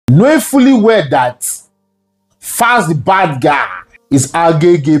knowing fully well that Falz the bad guy is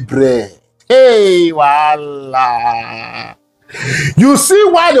agege bread. Hey, voila. You see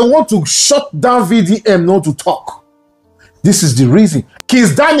why they want to shut down VDM not to talk. This is the reason.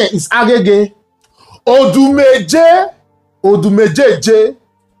 Ķïššïñğ is agege. Odumeje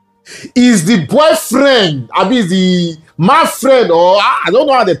is the boyfriend, I mean the my friend, or I don't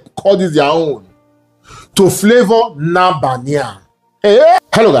know how they call this their own, to Flavor Nabania. Hey.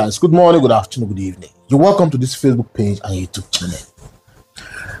 Hello guys, good morning, good afternoon, good evening. You're welcome to this Facebook page and YouTube channel.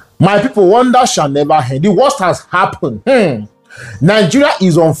 My people, wonder shall never end. The worst has happened. Nigeria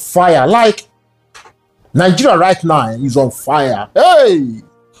is on fire. Like Nigeria right now is on fire. Hey,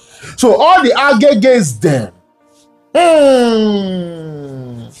 so all the aggregates them.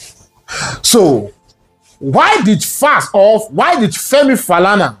 So why did Femi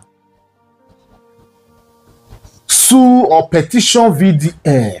Falana sue or petition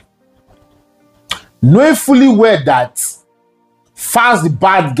VDM, knowing fully well that Falz the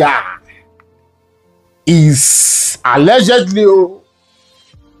bad guy is allegedly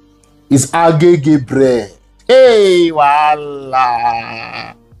is agege bread? Hey,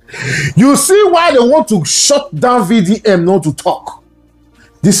 voila. You see why they want to shut down VDM not to talk.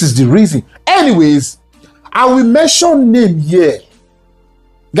 This is the reason. Anyways, I will mention names here.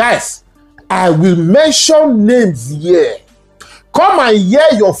 Guys, I will mention names here. Come and hear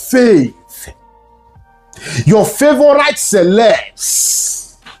your faith. Your favorite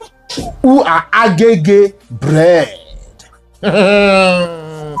celebs who are agege bread.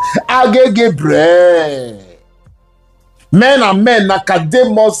 Agege bread. Men and men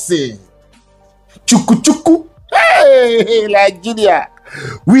nakademosi. Chuku chuku. Hey, Nigeria.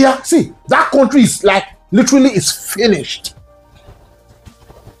 We are, see, that country is like literally is finished.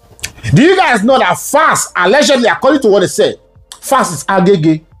 Do you guys know that Falz, allegedly, according to what they said, Falz is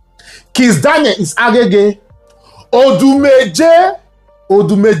agege, Ķïššïñğ is agege,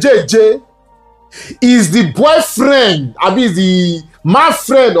 Odumeje is the boyfriend, I mean the my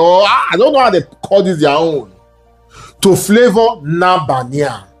friend, or I don't know how they call this their own, to Flavor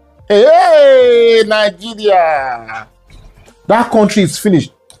Nabania. Hey, Nigeria. That country is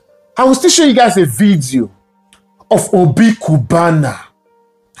finished. I will still show you guys a video of Cubana,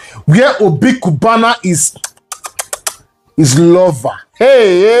 where Cubana is lover.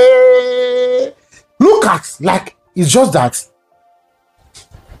 Hey, look at, like, it's just that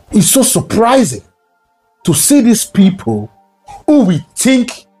it's so surprising to see these people who we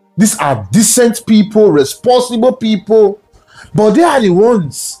think these are decent people, responsible people, but they are the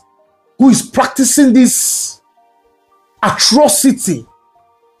ones who is practicing this atrocity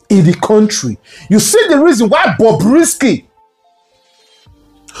in the country. You see the reason why Bobrisky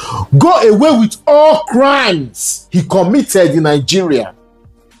go away with all crimes he committed in Nigeria,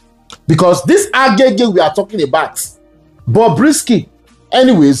 because this agege we are talking about, Bobrisky.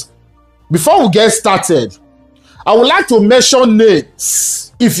 Anyways, before we get started, I would like to mention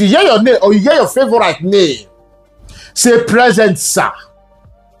names. If you hear your name or you hear your favorite name, say present, sir.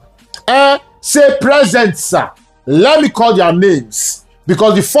 Say present, sir. Let me call their names,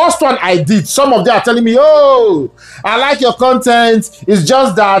 because the first one I did, some of them are telling me, oh, I like your content, it's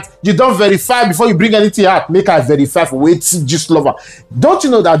just that you don't verify before you bring anything out. Make I verify for wait, Ģislova. Don't you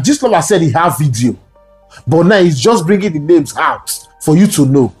know that Ģislova said he have video, but now he's just bringing the names out for you to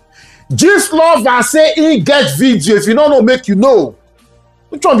know. Ģislova say he get video. If you don't know, make you know.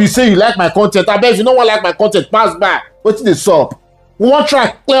 Which one you say you like my content? I bet if you don't want like my content, pass by. What's this up? We want to try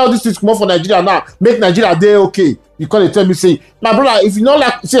to clear all this things more for Nigeria now. Make Nigeria day okay. You call it, tell me, say, my brother, if you don't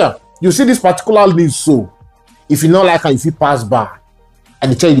like, see, you see this particular news, so if you don't like and if you pass by,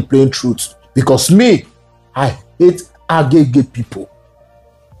 and they tell you the plain truth, because me, I hate agege people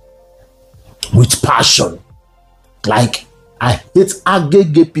with passion. Like, I hate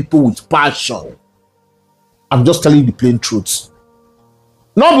agege people with passion. I'm just telling you the plain truth.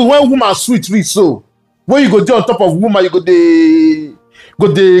 Not be when woman sweet reach so. When you go there on top of woman, you go the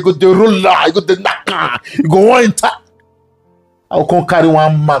roller, you go the naka, you go one enter. I will come carry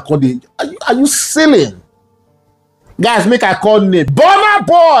one mark on the. Are you silly? Guys, make I call name Burna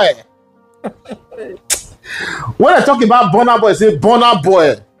Boy. When I talk about Burna Boy, I say Burna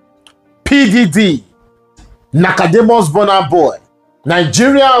Boy, PDD, Nakademo's Burna Boy.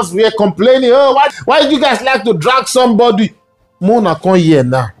 Nigerians were complaining, oh, why do you guys like to drag somebody? Mona come here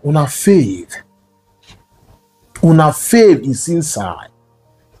now, una faith. Una faith is inside.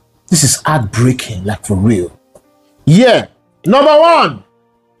 This is heartbreaking, like for real. Yeah, number one,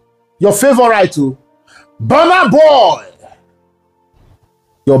 your favorite too, Burna Boy.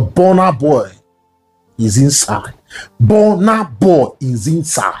 Your Burna Boy is inside. Burna Boy is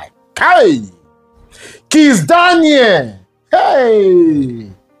inside. Hey! Kiss Daniel.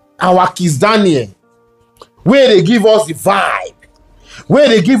 Hey! Our Kiss Daniel. Where they give us the vibe. Where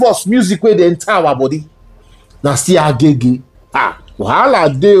they give us music where they enter our body. Now see agege.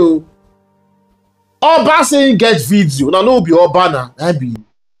 Wahala dey. Oba saying get video. Now no be Oba na. I be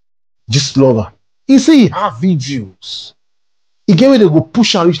just lover. He say he have videos. He get where they go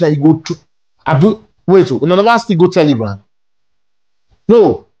push and reach like he go through. Wait, none of us still go Telegram.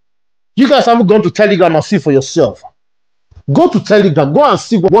 No. You guys haven't gone to Telegram and see for yourself. Go to Telegram. Go and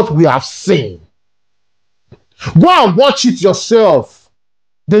see what we have seen. Go and watch it yourself.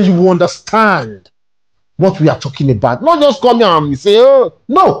 Then you will understand what we are talking about. Not just come here and say, oh,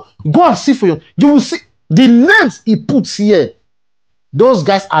 no. Go and see for you. You will see the names he puts here. Those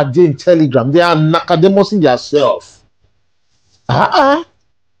guys are there in Telegram. They are academics in themselves.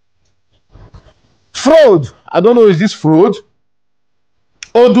 Fraud. I don't know, is this fraud?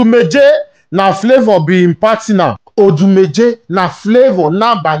 Odumeje na flavor be partner. Odumeje na flavor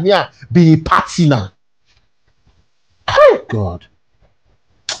na banya be partner. Oh God.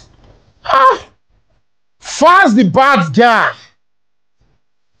 Falz the bad guy.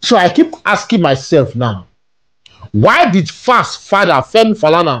 So I keep asking myself now, why did Falz father Femi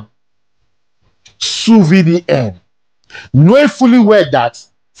Falana sue VDM? Knowing fully well that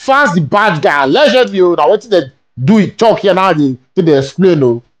Falz the bad guy, allegedly, now what did they do it talk here now? They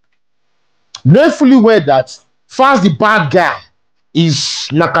explain. Knowing fully well that Falz the bad guy is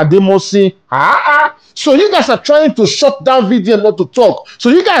Nakademosi. So you guys are trying to shut down VDM not to talk. So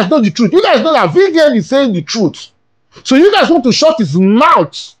you guys know the truth. You guys know that VDM is saying the truth. So you guys want to shut his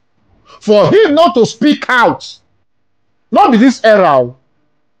mouth for him not to speak out. Not be this era.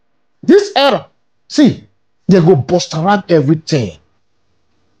 This era. See, they go bust around everything.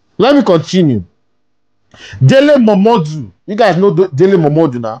 Let me continue. Dele Momodu. You guys know Dele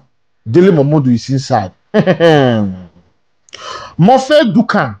Momodu now. Dele Momodu is inside. Mofe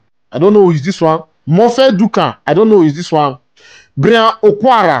Dukan. I don't know who is this one. Mofe Dukan. I don't know who is this one. Brian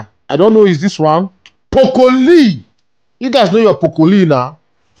Okwara. I don't know who is this one. Pokoli. You guys know your Pokoli now.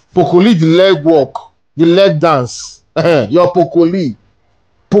 Pokoli, the leg walk, the leg dance. Your Pokoli.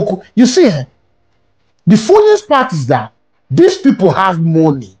 You see, the funniest part is that these people have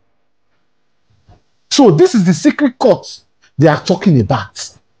money. So this is the secret court they are talking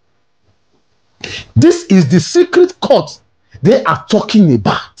about. This is the secret court they are talking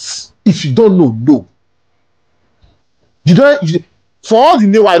about. If you don't know, no. For all the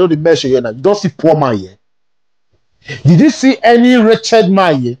name I don't mention here now, you don't see poor man here. Did you see any wretched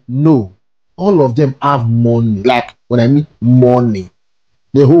man here? No. All of them have money. Like when I mean money.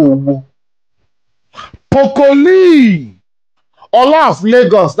 The whole Pokoli. Ola of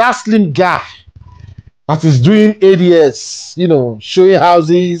Lagos, that slim guy that is doing ADS, showing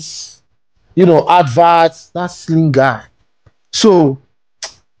houses, adverts, that slim guy. So,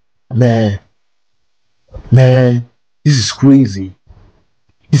 man, this is crazy.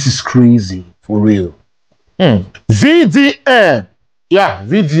 This is crazy, for real. VDM. Yeah,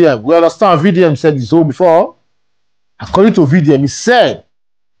 VDM. We understand VDM said this all before. According to VDM, he said,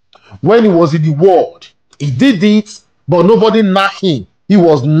 when he was in the world, he did it, but nobody knocked him. He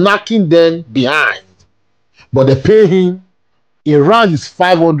was knocking them behind. But they pay him around his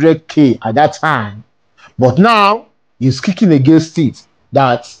 500K at that time. But now, he's kicking against it.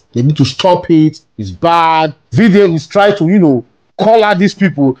 That they need to stop it. It's bad. VDM is trying to, call out these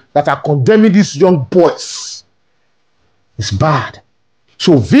people that are condemning these young boys. It's bad.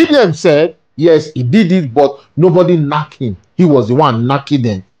 So VDM said, yes, he did it, but nobody knocked him. He was the one knocking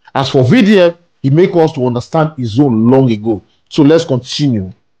them. As for VDM, he make us to understand his own long ago. So let's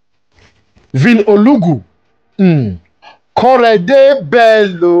continue. Vin Olugu. Korede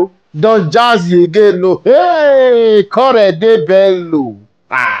Bello. Don't jazz again, no. Hey, Korede Bello.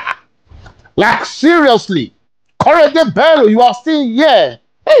 Like seriously. Korede Bello, you are still here.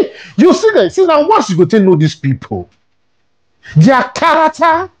 Hey, you see that? See now, once you go to know these people, their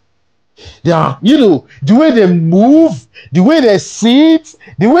character, the way they move, the way they sit,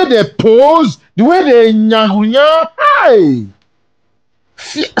 the way they pose, the way they nyagunya. Hey,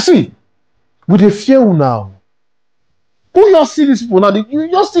 see, with the fear now. Who you see these people now? You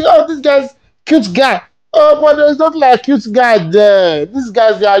just think, oh, this guy's cute guy. Oh, but there's not like cute guy there. These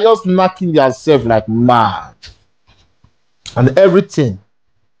guys, they are just knocking themselves like mad. And everything,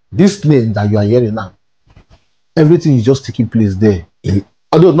 this name that you are hearing now, everything is just taking place there.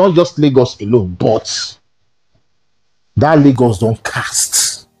 Although not just Lagos alone, but that Lagos don't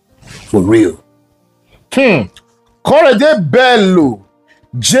cast. For real. Korede Bello,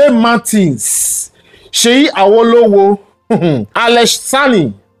 J. Martins, Seyi Awolowo, Alex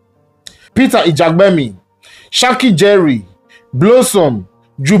Sani, Peter Ijagbemi, Shaki Jerry, Blossom,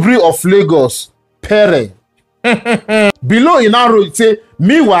 Jubri of Lagos, Pere. Below in our road, say,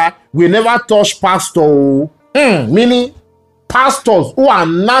 meanwhile, we never touch pastor. Meaning, pastors who are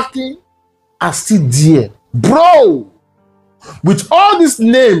knocking are still there. Bro, with all these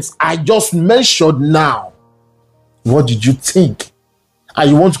names I just mentioned now, what did you think? And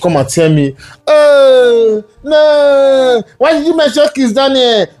you want to come and tell me, oh, no, why did you mention Kiss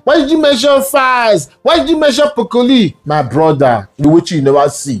Daniel? Why did you mention Falz? Why did you mention Pokoli? My brother, the which you never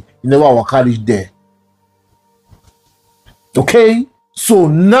see, you never will carry there. Okay? So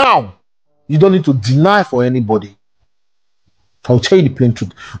now, you don't need to deny for anybody. I'll tell you the plain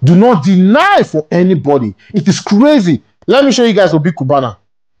truth. Do not deny for anybody. It is crazy. Let me show you guys Obi Cubana.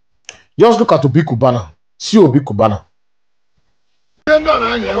 Just look at Obi Cubana. See Obi Cubana. That's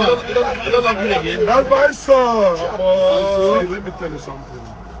my son. Let me tell you something.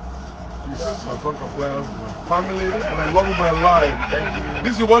 This is my family, and I love my life.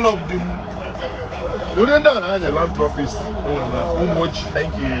 This is one of the philanthropists.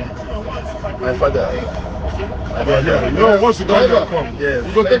 Thank you, my father. You know, once you come, yes.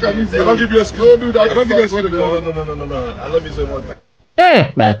 You go take a easy. I don't give you a skill. Do that. I don't give you a skill. No. I love you so much.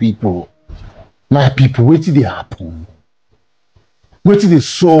 My people, wait till they happen. Wait till they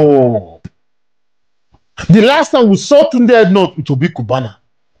saw. The last time we saw Tunde Not with Obi Cubana.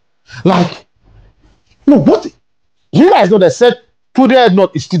 Like, no, what? You guys know they said Tunde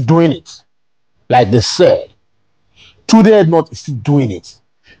Not is still doing it. Like they said, Tunde Not is still doing it.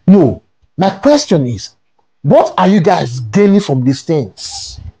 No, my question is, what are you guys gaining from these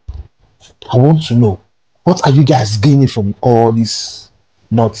things? I want to know. What are you guys gaining from all this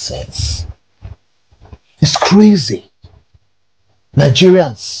nonsense? It's crazy.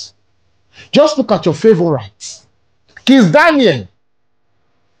 Nigerians, just look at your favorites. Kiss Daniel.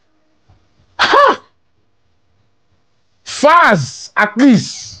 Ha! Falz, at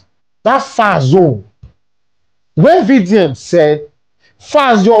least. That Falz zone. When VDM said,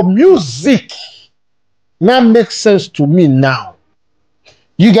 Falz, your music now makes sense to me now.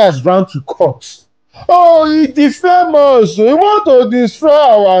 You guys ran to court. Oh, it is famous. We want to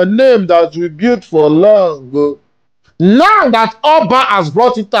destroy our name that we built for long ago. Now that Oba has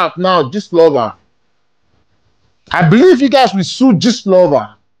brought it up now, Gist Lover. I believe you guys will sue Gist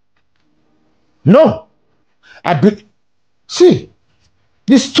Lover. No. See,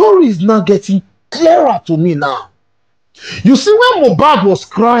 the story is now getting clearer to me now. You see, when Mohbad was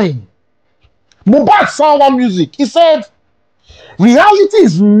crying, Mohbad sang one music. He said, reality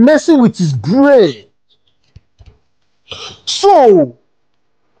is messing with his brain. So,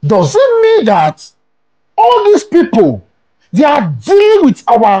 does it mean that all these people, they are dealing with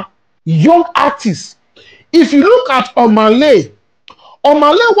our young artists? If you look at Omale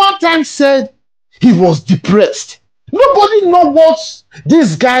one time said he was depressed. Nobody knows what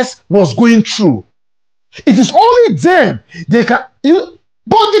these guys was going through. It is only them.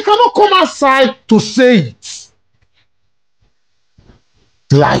 But they cannot come outside to say it.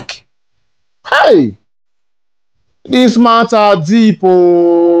 Like, hey, this matter deep,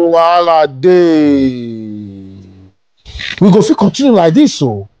 oh, wala day. We go fit continue like this,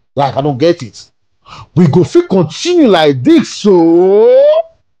 so like I don't get it. We go fit continue like this, so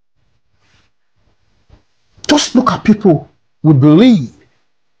just look at people who believe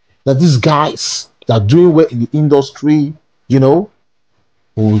that these guys that are doing well in the industry, you know,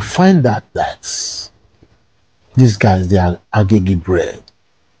 we will find that these guys, they are agegi bread.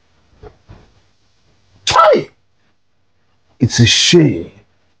 Hi! It's a shame.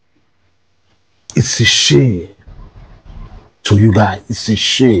 It's a shame to you guys. It's a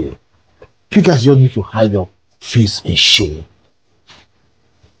shame. You guys just need to hide your face in shame.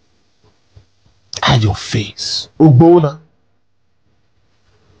 Hide your face. Ogbona.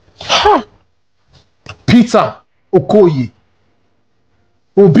 Ha! Peter Okoye.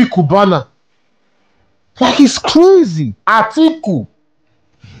 Obi Cubana. Like, it's crazy. Atiku.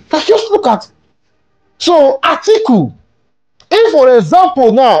 Like, just look at. So, Atiku. If, for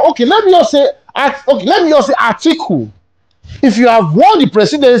example, now, okay, let me just say Atiku. If you have won the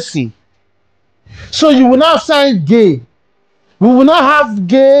presidency, so you will not sign gay. We will not have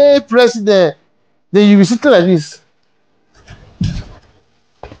gay president. Then you will sit like this.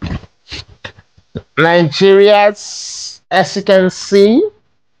 Nigerians, as you can see,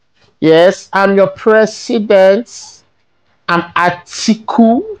 yes, I'm your president. I'm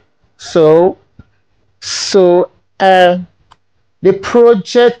Atiku. So the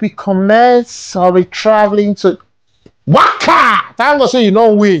project we commence, I'll be traveling to Waka! Thank God say you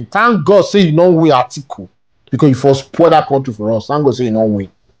don't win. Thank God say you don't win article. Because you first spoil that country for us. Thank God say you don't win.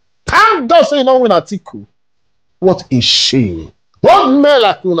 Thank God say you don't win article. What a shame. What men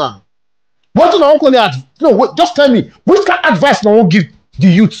like you now? What do uncle no, wait, just tell me, which kind of advice no one give the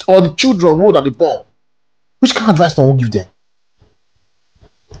youth or the children who are the born? Which kind of advice no one give them?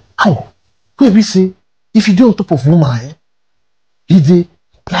 How? Wait, we say, if you do on top of woman, if they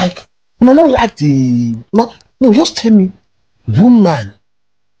like, no, not like the, no, just tell me, women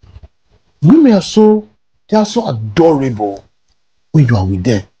are so, they are so adorable when you are with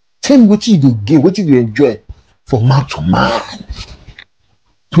them. Tell me what you get, what you enjoy from man to man.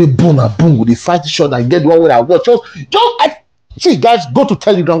 To a bone and boom, with the fight shot and get the one where I watch. See, guys, go to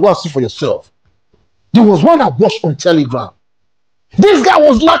Telegram, go and see for yourself. There was one I watched on Telegram. This guy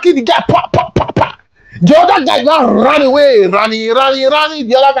was lucky, the guy, pa. The other guy now ran away, running.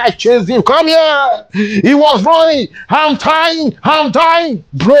 The other guy chased him. Come here. He was running. I'm dying.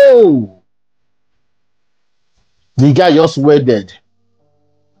 Bro. The guy just wedded.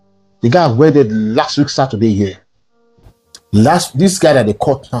 The guy wedded last week, Saturday here. This guy that they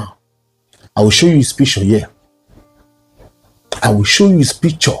caught now, I will show you his picture here. I will show you his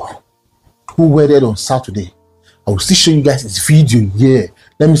picture. Who wedded on Saturday. I will still show you guys his video here.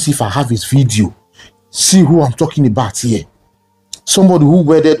 Let me see if I have his video. See who I'm talking about here. Somebody who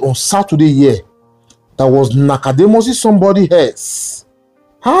wedded on Saturday here. That was Nakademosi somebody else.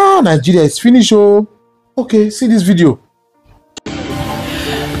 Nigeria is finished. Oh, okay. See this video.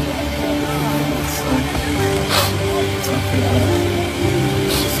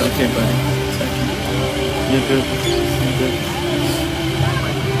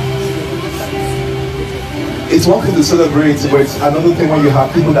 It's one thing to celebrate, but it's another thing when you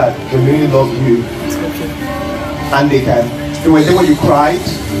have people that really love you, and they were there when you cried,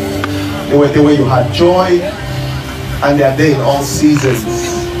 they were there when you had joy, and they are there in all seasons.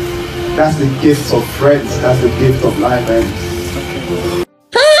 That's the gift of friends. That's the gift of life, man.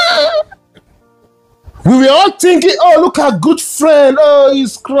 We were all thinking, oh, look at good friend. Oh,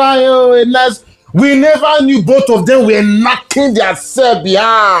 he's crying. Oh, and nice. We never knew both of them were knocking themselves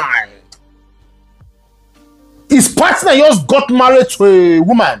behind. His partner just got married to a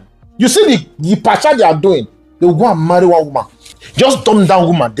woman. You see the passion they are doing. They will go and marry one woman. Just dumb down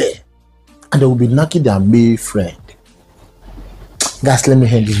woman there. And they will be knocking their male friend. Guys, let me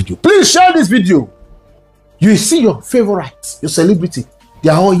end this video. Please share this video. You see your favorites, your celebrity. They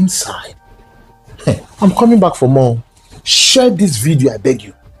are all inside. Hey, I'm coming back for more. Share this video, I beg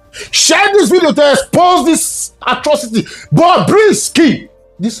you. Share this video to expose this atrocity. Bobrisky.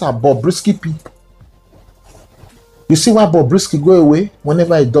 These are Bobrisky people. You see why Bobrisky go away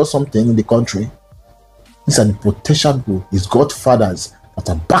whenever he does something in the country? These are the potential people, his godfathers that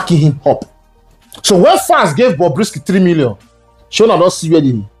are backing him up. So when Falz gave Bobrisky 3 million, Shona don't see where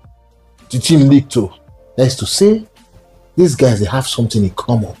the team leaked to. That is to say, these guys, they have something in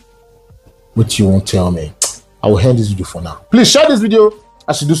common. Which you won't tell me. I will end this video for now. Please share this video.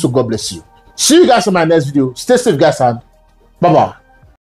 As you do so, God bless you. See you guys in my next video. Stay safe, guys, and bye-bye.